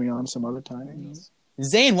maybe you have me on some other time. You know?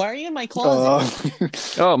 Zane, why are you in my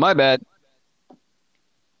closet? Oh, my bad.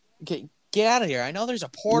 Get out of here. I know there's a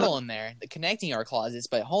portal in there connecting our closets,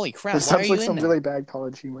 but holy crap, It why are sounds you like in some there? really bad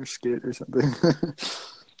college humor skit or something.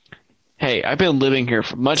 Hey, I've been living here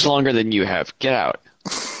for much longer than you have. Get out.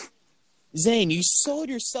 Zane, you sewed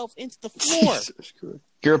yourself into the floor. Jesus Christ.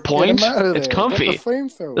 Your Get point? him out of It's there. comfy. Get the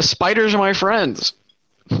flamethrower. The spiders are my friends.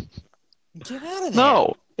 Get out of there.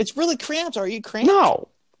 No. It's really cramped. Are you cramped? No.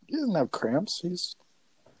 He doesn't have cramps. He's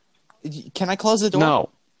Can I close the door? No.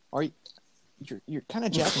 Are you? You're kind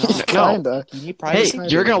of jacking off. No. kinda. You need Hey, privacy.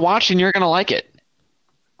 you're gonna watch and you're gonna like it.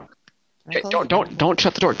 Can I Hey, close the door? don't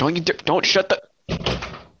shut the door. Don't shut the.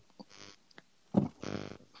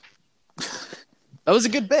 That was a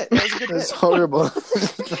good bit. That was a good That's bit. horrible.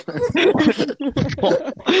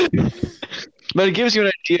 But it gives you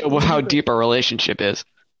an idea of how deep our relationship is.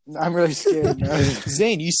 I'm really scared now.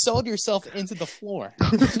 Zane, you sewed yourself into the floor.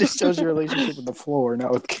 This shows your relationship with the floor,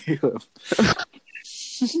 not with Caleb.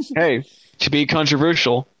 Hey, to be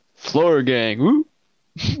controversial, floor gang. Woo.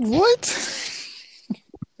 What?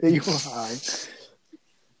 You high.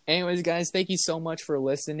 Anyways, guys, thank you so much for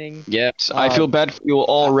listening. Yes, I feel bad for you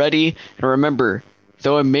already. And remember,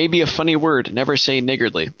 though it may be a funny word, never say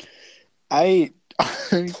niggardly. I'm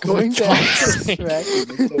going to have to smack you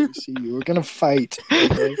next time we see you. We're gonna fight.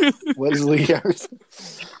 Okay? Wesley.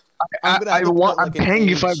 I'm paying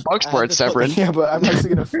you $5 for it, Severin. Yeah, but I'm actually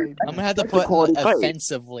gonna fight. I'm gonna have to That's a put quality an fight.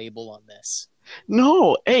 offensive label on this.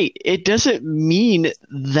 No, hey, it doesn't mean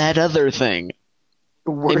that other thing.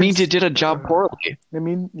 Words. It means you did a job poorly. I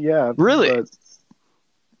mean, yeah. Really? But,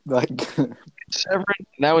 like, Severin,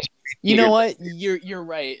 that was. You know what? You're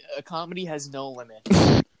right. A comedy has no limit.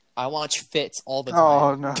 I watch fits all the time.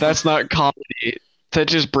 oh no, That's not comedy. That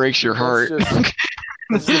just breaks your heart.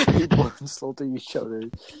 It's just people insulting each other.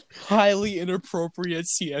 Highly inappropriate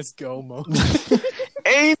CS:GO mode.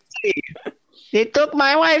 Amy, they took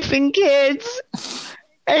my wife and kids.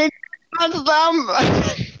 And them.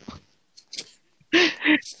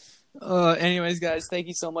 Anyways, guys, thank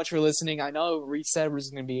you so much for listening. I know we said it was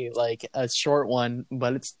going to be like a short one,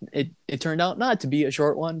 but it turned out not to be a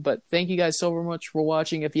short one. But thank you guys so much for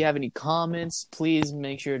watching. If you have any comments, please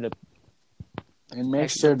make sure to Make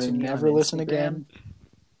sure to never listen again.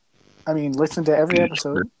 I mean, listen to every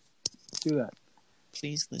episode. Do that.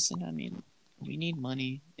 Please listen. I mean, we need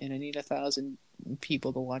money, and I need 1,000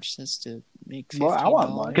 people to watch this to make $15. Well, I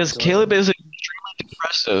want money. Because Caleb is extremely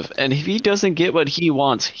depressive, and if he doesn't get what he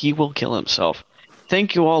wants, he will kill himself.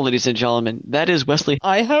 Thank you all, ladies and gentlemen. That is Wesley.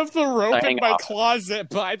 I have the rope Signing in my off. closet,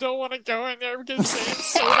 but I don't want to go in there because Sam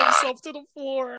sewed himself to the floor.